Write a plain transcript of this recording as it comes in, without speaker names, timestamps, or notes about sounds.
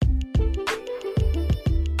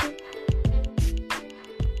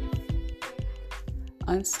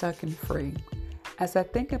Unstuck and Free. As I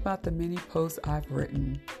think about the many posts I've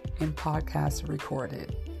written and podcasts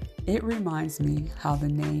recorded, it reminds me how the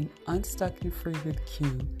name Unstuck and Free with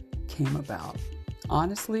Q came about.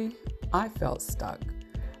 Honestly, I felt stuck,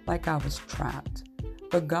 like I was trapped.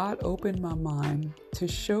 But God opened my mind to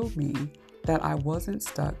show me that I wasn't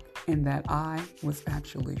stuck and that I was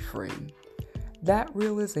actually free. That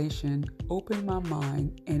realization opened my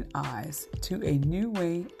mind and eyes to a new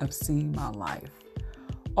way of seeing my life.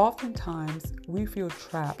 Oftentimes, we feel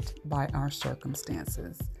trapped by our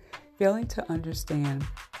circumstances, failing to understand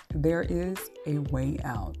there is a way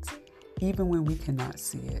out, even when we cannot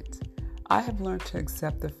see it. I have learned to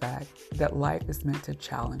accept the fact that life is meant to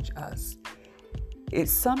challenge us.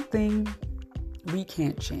 It's something we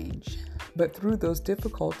can't change, but through those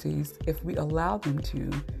difficulties, if we allow them to,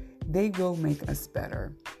 they will make us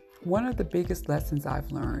better. One of the biggest lessons I've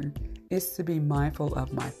learned is to be mindful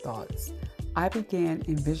of my thoughts. I began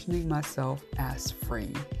envisioning myself as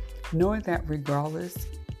free, knowing that regardless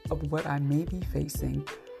of what I may be facing,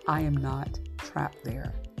 I am not trapped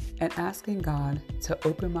there, and asking God to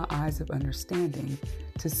open my eyes of understanding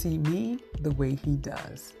to see me the way He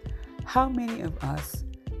does. How many of us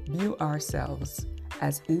view ourselves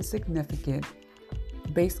as insignificant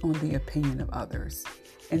based on the opinion of others?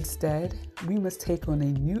 Instead, we must take on a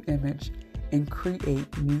new image and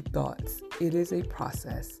create new thoughts. It is a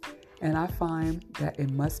process, and I find that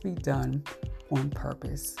it must be done on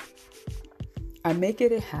purpose. I make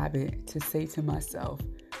it a habit to say to myself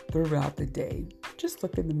throughout the day, just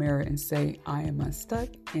look in the mirror and say, I am unstuck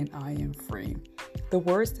and I am free. The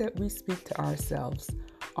words that we speak to ourselves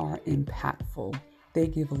are impactful. They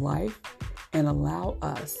give life and allow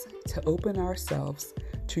us to open ourselves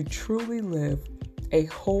to truly live a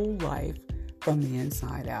whole life from the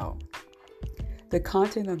inside out. The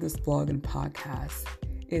content of this blog and podcast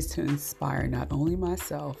is to inspire not only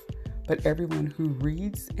myself, but everyone who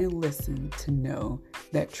reads and listens to know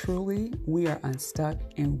that truly we are unstuck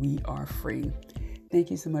and we are free. Thank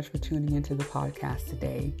you so much for tuning into the podcast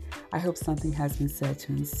today. I hope something has been said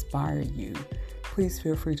to inspire you. Please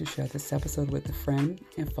feel free to share this episode with a friend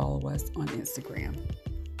and follow us on Instagram.